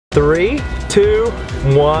3, 2,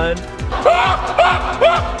 1.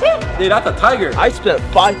 Dude, that's a tiger. I spent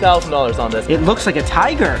 $5,000 on this. It looks like a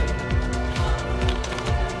tiger.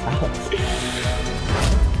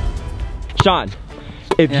 Sean,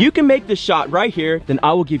 if you can make this shot right here, then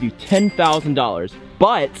I will give you $10,000.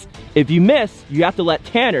 But if you miss, you have to let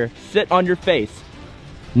Tanner sit on your face,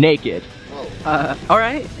 naked. All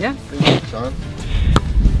right, yeah. Sean.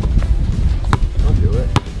 I'll do it.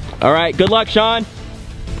 All right, good luck, Sean.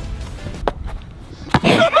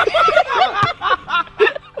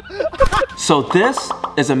 So this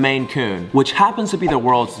is a Maine Coon, which happens to be the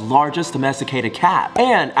world's largest domesticated cat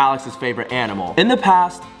and Alex's favorite animal. In the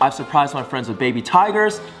past, I've surprised my friends with baby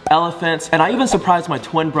tigers, elephants, and I even surprised my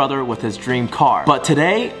twin brother with his dream car. But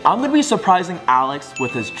today, I'm gonna be surprising Alex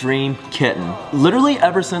with his dream kitten. Literally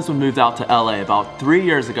ever since we moved out to LA about 3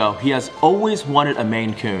 years ago, he has always wanted a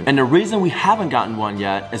Maine Coon. And the reason we haven't gotten one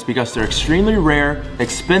yet is because they're extremely rare,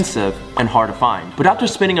 expensive, and hard to find. But after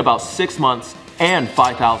spending about 6 months and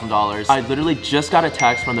 $5,000, I literally just got a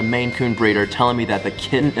text from the Maine Coon breeder telling me that the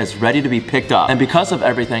kitten is ready to be picked up. And because of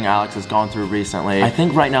everything Alex has gone through recently, I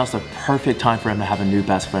think right now is the perfect time for him to have a new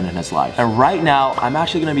best friend in his life. And right now, I'm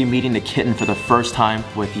actually gonna be meeting the kitten for the first time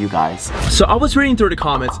with you guys. So I was reading through the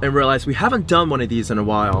comments and realized we haven't done one of these in a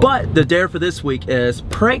while. But the dare for this week is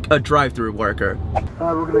prank a drive-thru worker.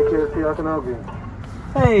 Hi, we're gonna KFC. How can I help you?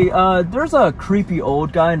 Hey, there's a creepy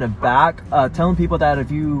old guy in the back telling people that if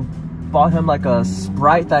you bought him like a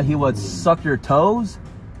Sprite that he would suck your toes.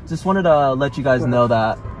 Just wanted to let you guys know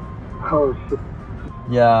that. Oh shit.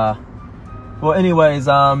 Yeah. Well, anyways,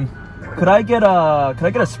 could I get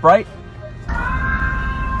a Sprite?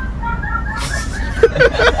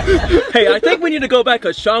 Hey, I think we need to go back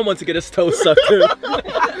because Sean wants to get his toes sucked too.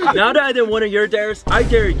 Now that I did one of your dares, I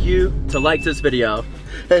dare you to like this video.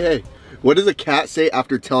 Hey, what does a cat say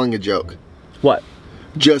after telling a joke? What?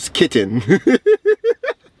 Just kitten.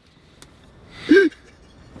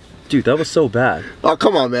 Dude, that was so bad. Oh,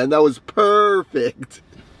 come on, man. That was perfect.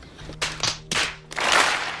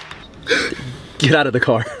 Get out of the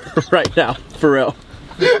car right now, for real.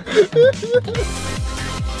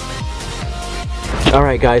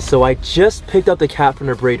 Alright guys, so I just picked up the cat from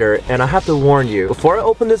the breeder, and I have to warn you, before I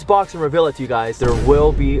open this box and reveal it to you guys, there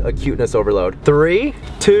will be a cuteness overload. 3,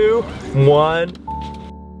 2, 1.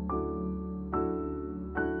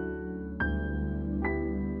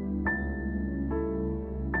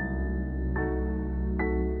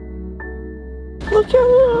 Look at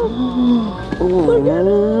him! Look at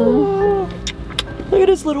him! Look at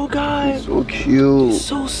this little guy. He's so cute. He's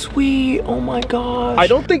so sweet. Oh my gosh. I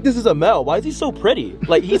don't think this is a male. Why is he so pretty?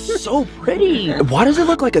 Like, he's so pretty. Why does it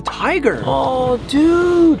look like a tiger? Oh,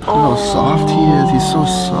 dude. Look how soft he is. He's so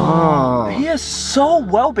soft. He is so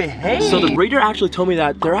well behaved. So the breeder actually told me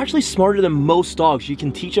that they're actually smarter than most dogs. You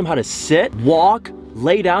can teach them how to sit, walk,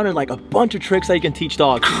 lay down, and like a bunch of tricks that you can teach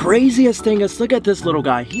dogs. Craziest thing is, look at this little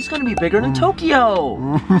guy. He's gonna be bigger than Tokyo. Oh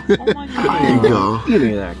my god. There you go. Give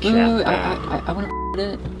me that cat. I want to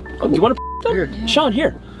it. Oh, you want to here? Yeah. Sean,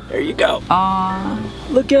 here. There you go.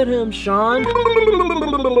 Look at him, Sean.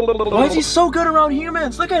 Why is he so good around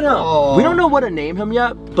humans? Look at him. Aww. We don't know what to name him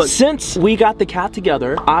yet, but since we got the cat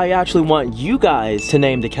together, I actually want you guys to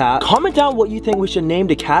name the cat. Comment down what you think we should name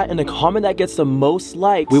the cat, and the comment that gets the most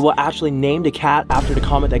likes, we will actually name the cat after the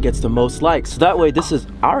comment that gets the most likes. So that way, this is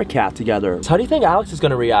our cat together. So how do you think Alex is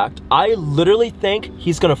gonna react? I literally think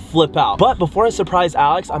he's gonna flip out. But before I surprise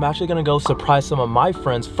Alex, I'm actually gonna go surprise some of my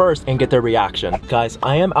friends first and get their reaction. Guys,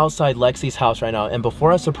 I am outside Lexi's house right now, and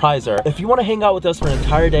before I surprise her, if you want to hang out with us for an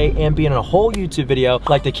entire day and be in a whole YouTube video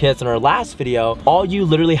like the kids in our last video, all you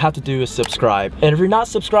literally have to do is subscribe. And if you're not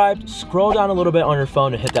subscribed, scroll down a little bit on your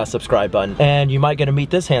phone and hit that subscribe button, and you might get to meet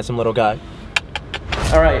this handsome little guy.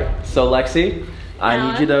 All right, so Lexi,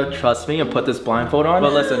 I need you to trust me and put this blindfold on.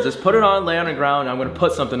 But listen, just put it on, lay on the ground, and I'm gonna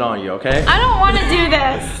put something on you, okay? I don't want to do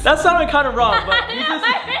this. That sounded kind of wrong, but you just...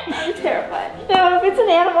 I'm terrified. No, if it's an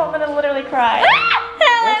animal, I'm gonna literally cry.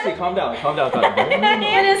 Lexi, calm down, calm down. What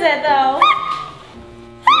is it though?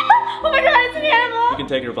 Oh my god, it's an animal. You can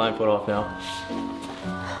take your blindfold off now.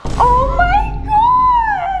 Oh my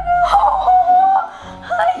god. Oh,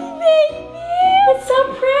 hi baby. It's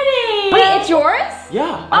so pretty. Wait, it's yours?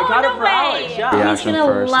 Yeah, I got it for Alex. Yeah. He's gonna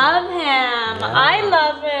love him. Yeah. I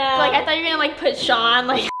love him. Like, I thought you were gonna like put Sean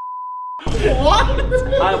like. What?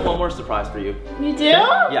 I have one more surprise for you. You do?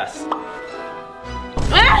 Yes.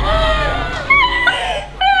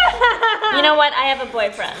 You know what? I have a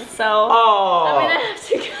boyfriend, so I'm gonna have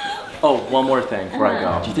to go. Oh, one more thing before I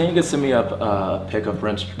go. Do you think you could send me a pic of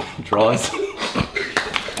Brent's drawers?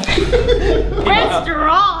 Brent's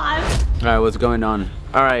drawers? All right, what's going on?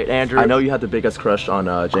 All right, Andrew. I know you had the biggest crush on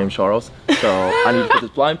James Charles, so I need to put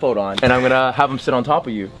this blindfold on, and I'm gonna have him sit on top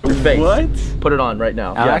of you, your face. What? Put it on right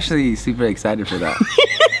now. I'm actually super excited for that.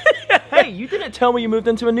 Hey, you didn't tell me you moved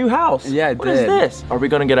into a new house. Yeah, I did. What is this? Are we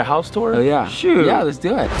gonna get a house tour? Oh yeah. Shoot. Yeah, let's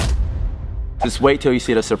do it. Just wait till you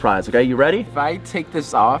see the surprise, okay? You ready? If I take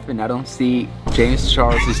this off and I don't see James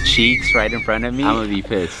Charles's cheeks right in front of me, I'm gonna be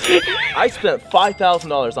pissed. I spent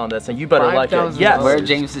 $5,000 on this, and you better like it. Yes. Where are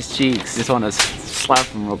James's cheeks? Just wanna slap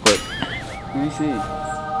him real quick. Let me see.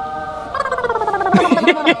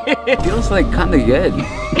 Feels like kinda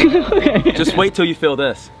good. Just wait till you feel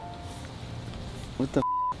this. What the?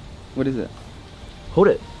 What is it? Hold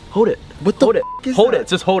it. Hold it. What the hold it. is hold that? it.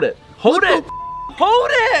 Just hold it. Hold it. Hold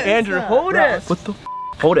it. Andrew, hold it. What the?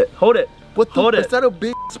 Hold it. Hold it. What the? Hold it. Is that a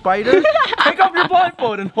big spider? Take off your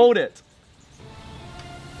blindfold and hold it.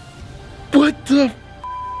 What the?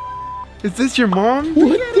 Is this your mom?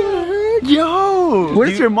 What the heck? Yo! What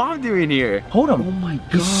is your mom doing here? Hold him. Oh my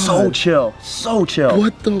god. He's so chill. So chill.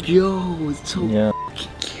 What the? Yo, it's so cute.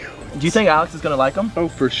 Do you think Alex is gonna like him? Oh,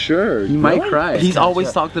 for sure. He might cry. He's Gotcha.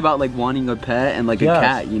 always talked about like wanting a pet and like a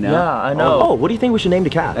cat, you know? Yeah, I know. Oh, what do you think we should name the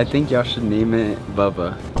cat? I think y'all should name it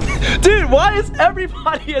Bubba. Dude, why is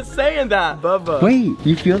everybody saying that? Bubba. Wait,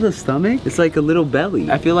 you feel the stomach? It's like a little belly.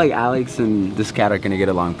 I feel like Alex and this cat are gonna get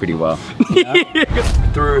along pretty well.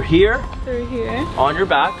 Through here. Through here. On your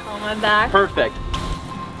back. On my back. Perfect.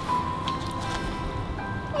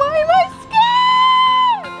 Why am I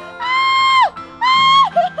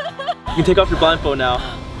scared? You can take off your blindfold now.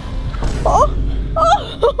 Oh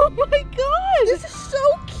my god, this is so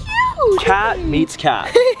cute. Cat meets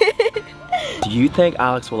cat. Do you think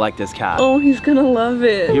Alex will like this cat? Oh, he's gonna love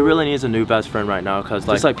it. He really needs a new best friend right now, because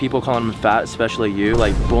just like people calling him fat, especially you,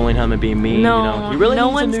 like bullying him and being mean, No, you know. He really no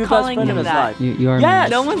needs a one's new best calling friend in him his that. life. You are Yes,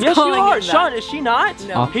 No one's yes calling you are. him that. Sean, is she not?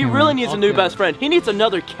 No. He really needs a new best friend. He needs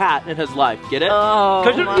another cat in his life, get it? Oh,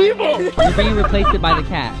 Because you're evil. You're being replaced by the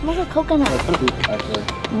cat. Smells like coconut.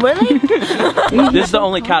 Really? This is the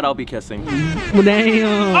only cat I'll be kissing. Well,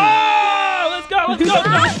 damn. Oh, let's go,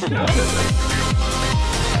 let's go.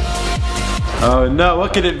 Oh no,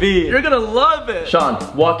 what could it be? You're gonna love it. Sean,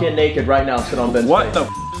 walk in naked right now, sit on Ben's What face.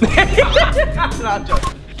 the? Not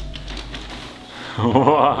joking.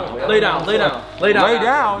 Lay down, lay down, lay down. Lay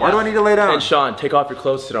down? Why do I need to lay down? And Sean, take off your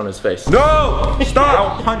clothes, sit on his face. No! Stop!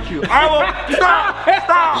 I will punch you. I will stop!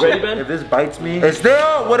 Stop! Ready, Ben? If this bites me, it's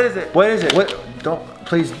still. What is it? What is it? What? Don't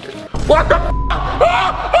please. What the?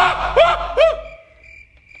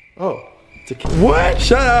 Oh, it's a cat. What?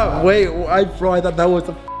 Shut up! Wait, I thought that was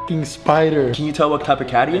a fucking spider. Can you tell what type of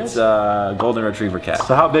cat he is? It's a golden retriever cat.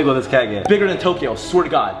 So how big will this cat get? Bigger than Tokyo, swear to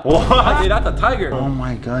God. What? Dude, that's a tiger. Oh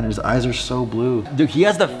my god, his eyes are so blue. Dude, he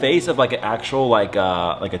has the face of like an actual like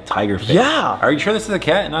a tiger face. Yeah. Are you sure this is a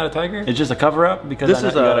cat, not a tiger? It's just a cover up because This I know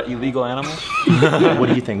is you got a- an illegal animal. What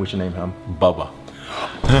do you think we should name him? Bubba.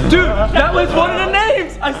 Dude, that was one of the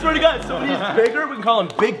names! I swear to God, so when he's bigger, we can call him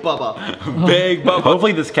Big Bubba. Big Bubba.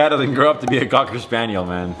 Hopefully this cat doesn't grow up to be a Cocker Spaniel,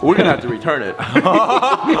 man. We're gonna have to return it.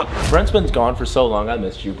 Brent's been gone for so long. I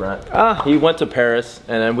missed you, Brent. He went to Paris,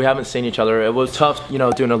 and then we haven't seen each other. It was tough, you know,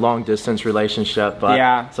 doing a long distance relationship, but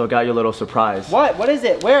Yeah. so I got you a little surprise. What? What is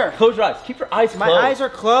it? Where? Close your eyes. Keep your eyes My closed. eyes are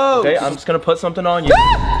closed. Okay, I'm just gonna put something on you.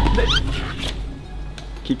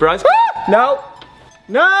 Keep your eyes closed. No.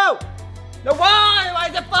 No. No, why? Why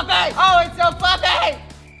is it fluffy? Oh, it's so fluffy.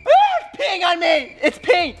 It's peeing on me. It's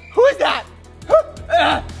peeing. Who is that?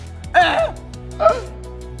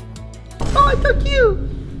 Oh, it's so cute.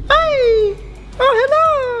 Hi. Oh,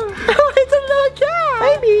 hello. Oh, it's a little cat.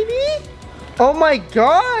 Hi, baby. Oh my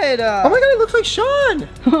god. Oh my god, it looks like Sean.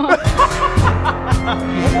 Oh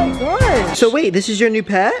my god. So wait, this is your new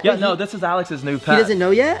pet? Yeah, no, this is Alex's new pet. He doesn't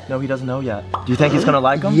know yet? No, he doesn't know yet. Do you think he's gonna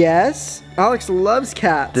like him? Yes. Alex loves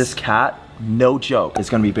cats. This cat, no joke, is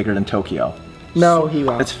gonna be bigger than Tokyo. No, he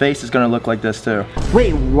won't. Its face is gonna look like this too.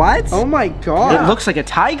 Wait, what? Oh my god. It looks like a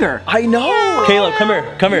tiger. I know. Caleb, come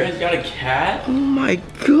here, come here. got a cat? Oh my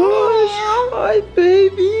gosh. Hi,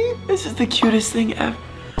 baby. This is the cutest thing ever.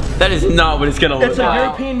 That is not what it's gonna look It's a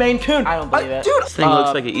European Maine Coon. I don't believe it. Dude, This thing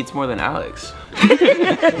looks like it eats more than Alex.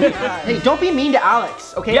 Hey, don't be mean to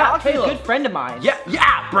Alex, okay? Yeah, Alex is a Caleb. good friend of mine.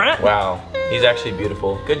 yeah, Brent. Wow, he's actually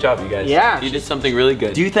beautiful. Good job, you guys. Yeah. You did something really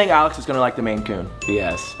good. Do you think Alex is gonna like the Maine Coon?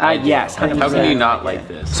 Yes. Yes, 100%. How can you not like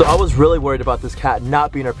this? So I was really worried about this cat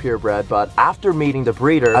not being a purebred, but after meeting the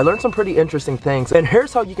breeder, I learned some pretty interesting things. And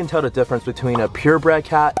here's how you can tell the difference between a purebred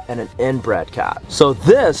cat and an inbred cat. So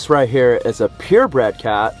this right here is a purebred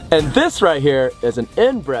cat, and this right here is an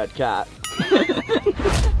inbred cat.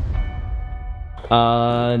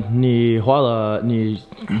 你花了你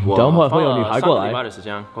等会会有女孩过来。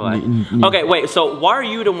Okay, wait. So why are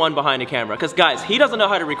you the one behind the camera? Because guys, he doesn't know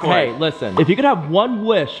how to record. Hey, listen. If you could have one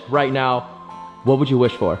wish right now, what would you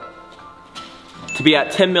wish for? To be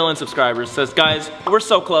at 10 million subscribers. Says, guys, we're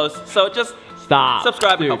so close. So just stop.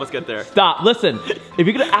 Subscribe and help us get there. Stop. Listen. If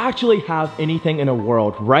you could actually have anything in the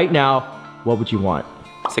world right now, what would you want?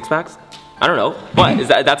 6 packs? I don't know. What? Is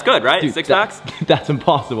that's good, right? Dude, 6 packs? That's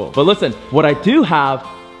impossible. But listen, what I do have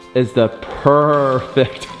is the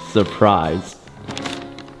perfect surprise.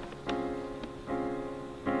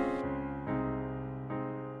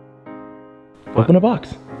 What? Open a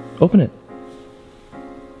box. Open it.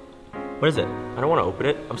 What is it? I don't want to open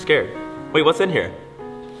it. I'm scared. Wait, what's in here?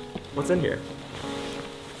 What's in here?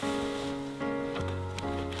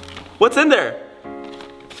 What's in there?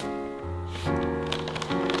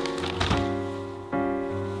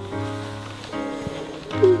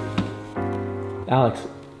 Alex,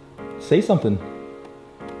 say something.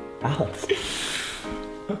 Alex.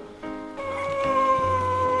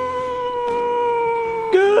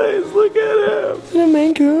 Guys, look at him. Is it a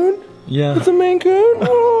Maine Coon? Yeah. It's a Maine Coon?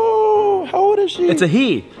 Oh, how old is she? It's a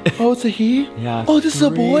he. Oh, it's a he? Yeah. Oh, this is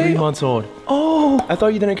a boy? 3 months old. Oh, I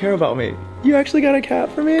thought you didn't care about me. You actually got a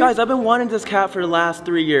cat for me? Guys, I've been wanting this cat for the last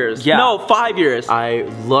 3 years. Yeah. No, 5 years. I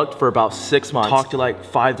looked for about 6 months, talked to like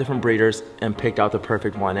 5 different breeders, and picked out the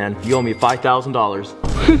perfect one, and you owe me $5,000.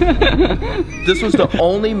 This was the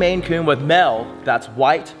only Maine Coon with male that's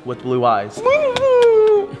white with blue eyes.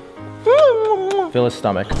 Feel his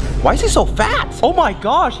stomach. Why is he so fat? Oh my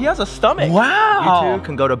gosh, he has a stomach. Wow. You two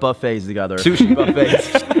can go to buffets together. Sushi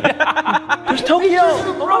buffets. There's Tokyo.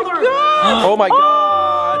 Oh my god.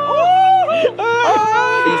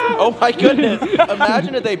 Oh my goodness.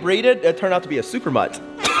 Imagine if they breeded, it turned out to be a super mutt.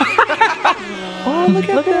 Oh, look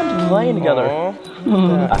at them playing together.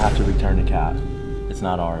 I have to return the cat. It's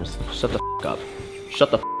not ours. Shut the f up.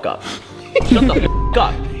 Shut the f up. Shut the f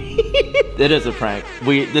up. It is a prank.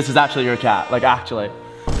 This is actually your cat. Like, actually.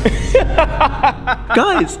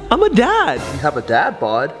 Guys, I'm a dad. You have a dad,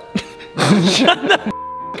 bod. Shut the f up.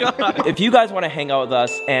 If you guys want to hang out with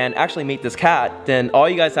us and actually meet this cat, then all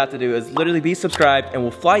you guys have to do is literally be subscribed and we'll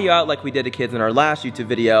fly you out like we did to kids in our last YouTube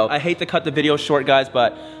video. I hate to cut the video short, guys,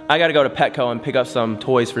 but I gotta go to Petco and pick up some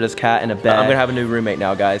toys for this cat and a bed. I'm gonna have a new roommate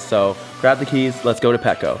now, guys, so grab the keys, let's go to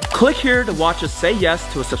Petco. Click here to watch us say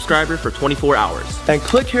yes to a subscriber for 24 hours. And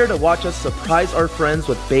click here to watch us surprise our friends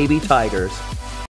with baby tigers.